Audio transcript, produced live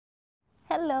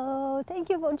Hello, thank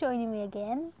you for joining me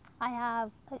again. I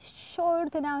have a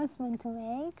short announcement to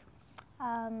make.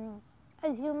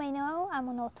 As you may know, I'm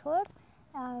an author,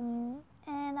 and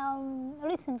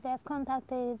recently I've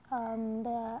contacted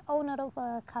the owner of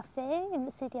a cafe in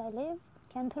the city I live,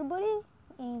 Canterbury,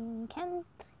 in Kent,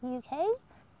 UK,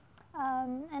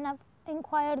 and I've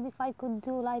inquired if I could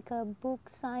do like a book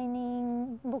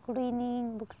signing, book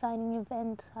reading, book signing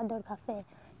event at their cafe.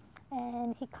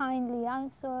 And he kindly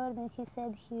answered, and he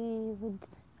said he would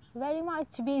very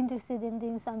much be interested in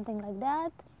doing something like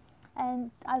that. And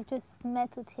I've just met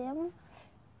with him,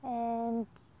 and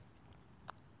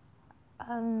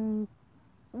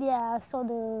yeah, I saw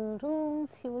the rooms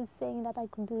he was saying that I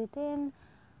could do it in.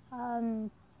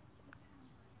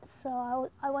 So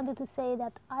I wanted to say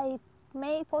that I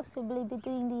may possibly be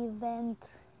doing the event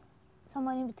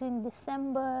somewhere in between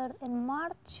December and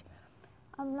March.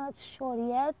 I'm not sure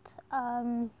yet.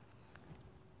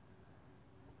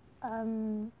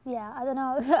 Yeah, I don't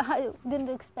know. I didn't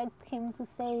expect him to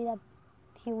say that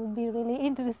he would be really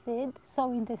interested,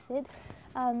 so interested.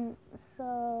 I'm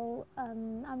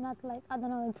not like, I don't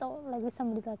know, it's all like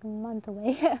somebody's like a month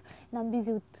away and I'm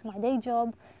busy with my day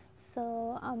job,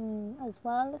 so as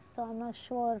well, so I'm not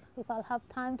sure if I'll have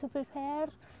time to prepare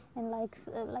and like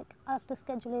I have to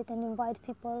schedule it and invite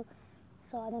people,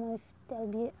 so I don't know if they'll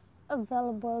be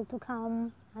available to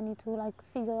come. I need to like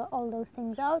figure all those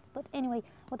things out, but anyway,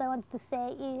 what I wanted to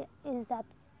say is that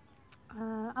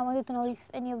I wanted to know if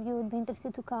any of you would be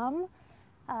interested to come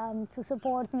to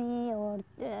support me, or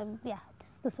yeah,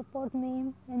 just to support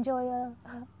me, enjoy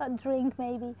a drink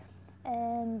maybe.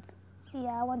 And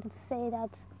yeah, I wanted to say that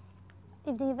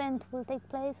if the event will take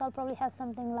place, I'll probably have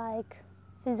something like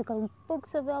physical books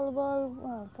available,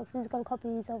 so physical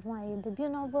copies of my debut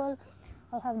novel.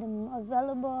 I'll have them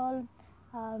available.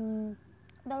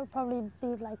 There'll probably be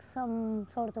like some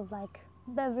sort of like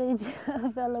beverage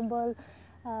available.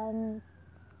 And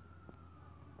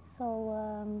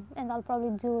I'll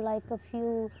probably do like a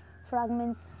few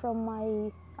fragments from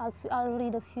my. I'll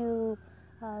read a few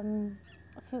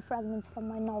fragments from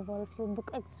my novel, a few book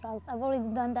extracts. I've already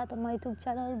done that on my YouTube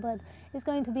channel, but it's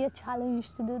going to be a challenge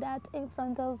to do that in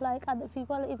front of like other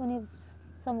people, even if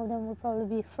some of them will probably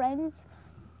be friends.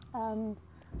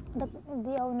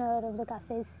 The owner of the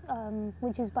cafe,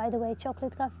 which is by the way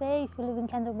Chocolate Cafe. If you live in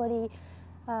Canterbury,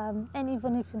 and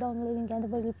even if you don't live in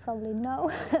Canterbury, you probably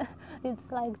know it's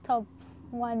like top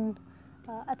one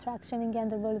attraction in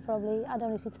Canterbury. Probably, I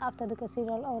don't know if it's after the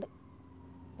cathedral or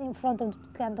in front of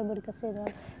the Canterbury Cathedral.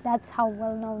 That's how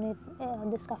well known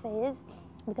this cafe is,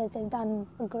 because they've done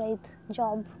a great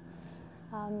job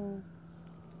and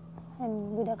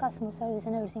with their customer service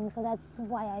and everything. So that's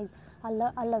why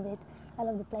I love it. I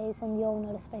love the place and the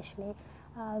owner especially.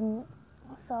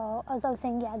 So as I was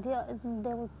saying, yeah,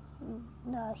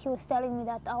 he was telling me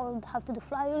that I would have to do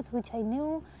flyers, which I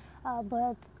knew,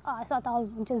 but I thought I'll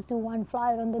just do one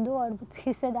flyer on the door. But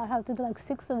he said I have to do like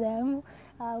 6 of them,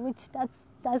 which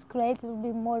that's great. It will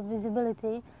be more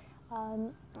visibility.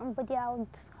 But yeah, I would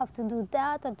have to do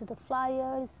that. I'd do the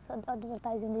flyers,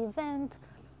 advertising the event,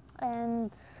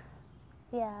 and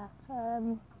yeah,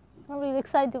 I'm really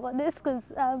excited about this because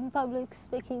public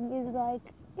speaking is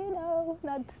like,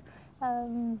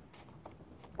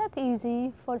 not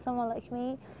easy for someone like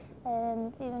me,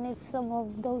 and even if some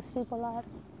of those people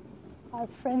are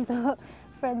friends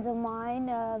of mine,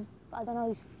 I don't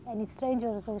know if any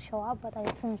strangers will show up, but I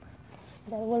assume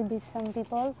there will be some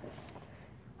people.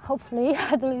 Hopefully,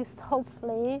 at least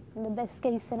hopefully, in the best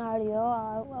case scenario,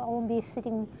 I won't be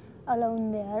sitting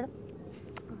alone there.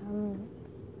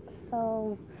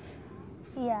 So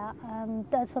yeah,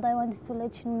 that's what I wanted to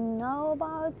let you know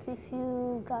about. If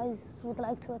you guys would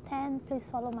like to attend, please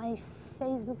follow my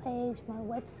Facebook page, my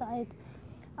website,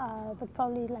 but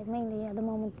probably like mainly at the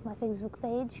moment my Facebook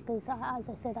page, because as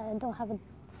I said, I don't have a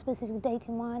specific date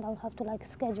in mind. I'll have to like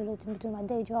schedule it in between my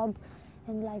day job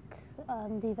and like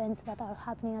the events that are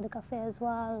happening at the cafe as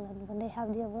well, and when they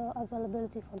have the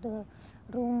availability for the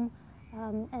room.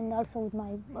 And also with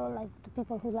my like the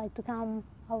people who like to come,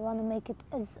 I want to make it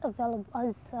as available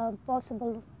as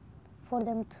possible for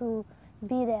them to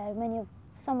be there.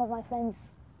 Some of my friends,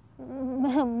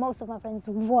 most of my friends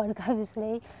work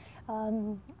obviously,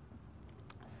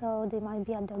 so they might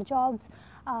be at their jobs.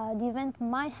 The event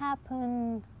might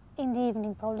happen in the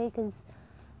evening probably, because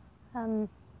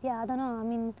yeah, I don't know. I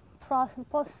mean,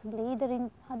 possibly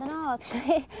during, I don't know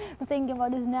actually. I'm thinking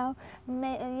about this now.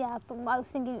 Yeah, I was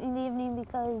thinking in the evening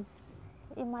because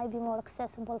it might be more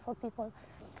accessible for people.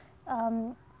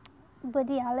 but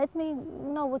yeah, let me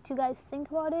know what you guys think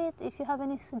about it. If you have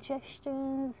any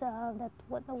suggestions that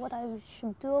what I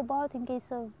should do about in case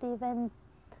of the event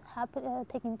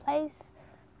taking place.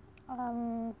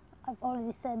 I've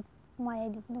already said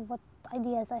what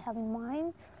ideas I have in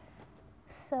mind.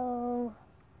 So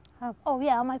oh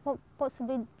yeah, I might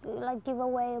possibly like give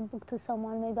away a book to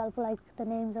someone. Maybe I'll put like the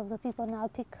names of the people and I'll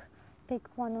pick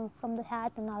one from the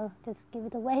hat and I'll just give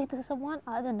it away to someone.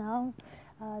 I don't know.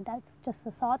 That's just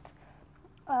a thought.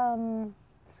 So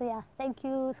yeah, thank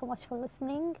you so much for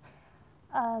listening.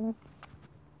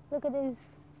 Look at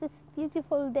this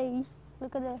beautiful day.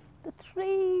 Look at the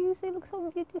trees. They look so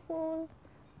beautiful,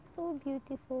 so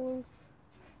beautiful.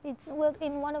 We're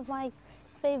in one of my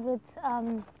favorite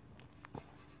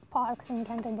parks in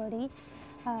Canterbury.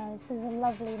 This is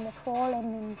lovely in the fall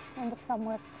and in the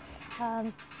summer.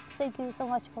 Thank you so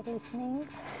much for listening.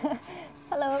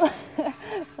 Hello.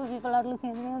 Some people are looking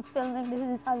at me and filming.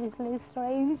 This is obviously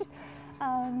strange,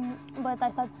 but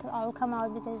I thought I'll come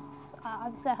out because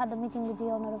obviously I had a meeting with the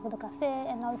owner of the cafe,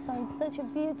 and also it's such a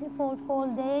beautiful fall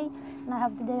day, and I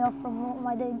have the day off from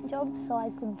my day job, so I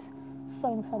could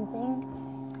film something.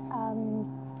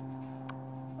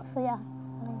 So yeah.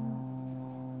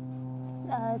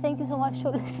 Thank you so much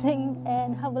for listening,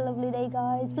 and have a lovely day,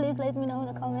 guys. Please let me know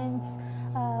in the comments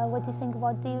what you think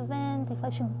about the event, if I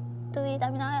should do it. I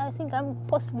mean, I think I'm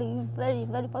possibly, very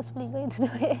possibly going to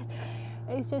do it.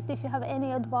 It's just if you have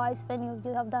any advice, if any of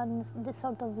you have done this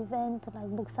sort of event, like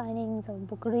book signings or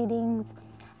book readings.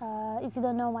 If you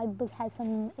don't know, my book has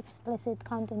some explicit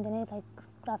content in it, like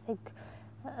graphic,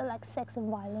 like sex and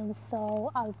violence,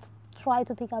 so I'll try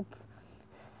to pick up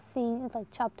scenes, like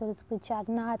chapters which are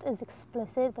not as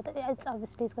explicit, but it's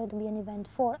obviously it's going to be an event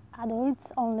for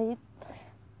adults only.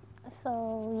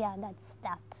 So yeah, that's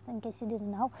that, in case you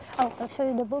didn't know. Oh, I'll show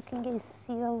you the book in case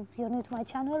you're new to my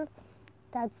channel.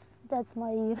 That's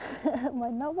my my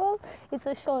novel. It's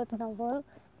a short novel,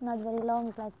 not very long.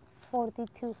 It's like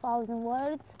 42,000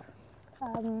 words.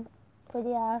 But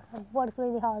yeah, I've worked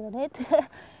really hard on it.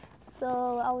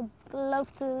 So I would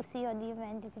love to see you at the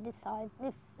event if you decide.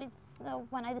 If it's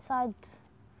when I decide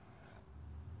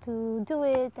to do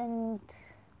it, and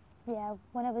yeah,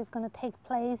 whenever it's going to take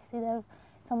place, either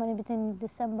somewhere in between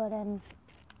December and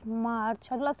March.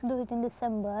 I'd love to do it in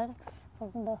December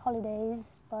for the holidays,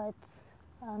 but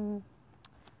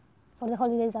for the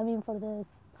holidays, I mean for the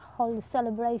whole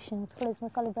celebration,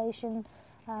 Christmas celebration,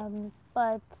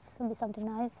 but it would be something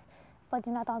nice. But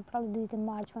you know, I'll probably do it in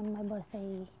March when my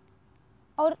birthday,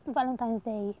 or Valentine's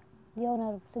Day. The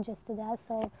owner suggested that,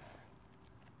 so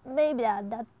maybe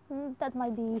that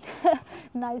might be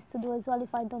nice to do as well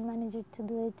if I don't manage to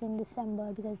do it in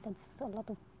December, because that's a lot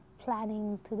of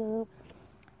planning to do.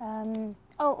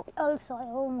 Oh, also I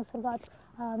almost forgot,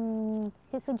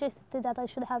 he suggested that I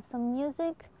should have some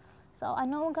music. So I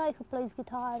know a guy who plays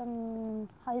guitar on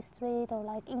High Street or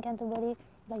like in Canterbury,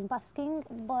 like busking,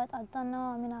 but I don't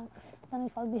know, I mean, I don't know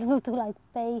if I'll be able to like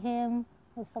pay him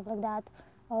or stuff like that,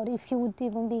 or if he would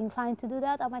even be inclined to do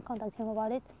that. I might contact him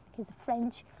about it. He's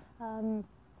French.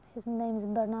 His name is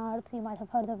Bernard. You might have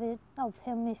heard of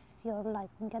him if you're like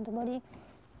in Canterbury.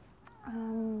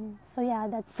 So yeah,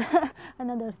 that's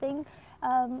another thing.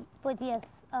 But yes,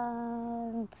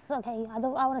 it's okay. I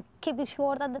want to keep it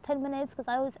short under 10 minutes because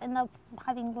I always end up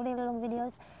having really long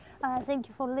videos. Thank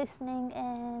you for listening,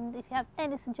 and if you have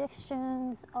any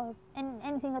suggestions or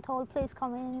anything at all, please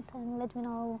comment and let me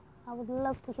know. I would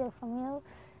love to hear from you,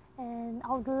 and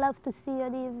I would love to see you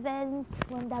at the event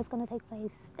when that's going to take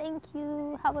place. Thank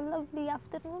you. Have a lovely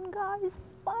afternoon, guys.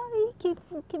 Bye. Keep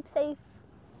safe.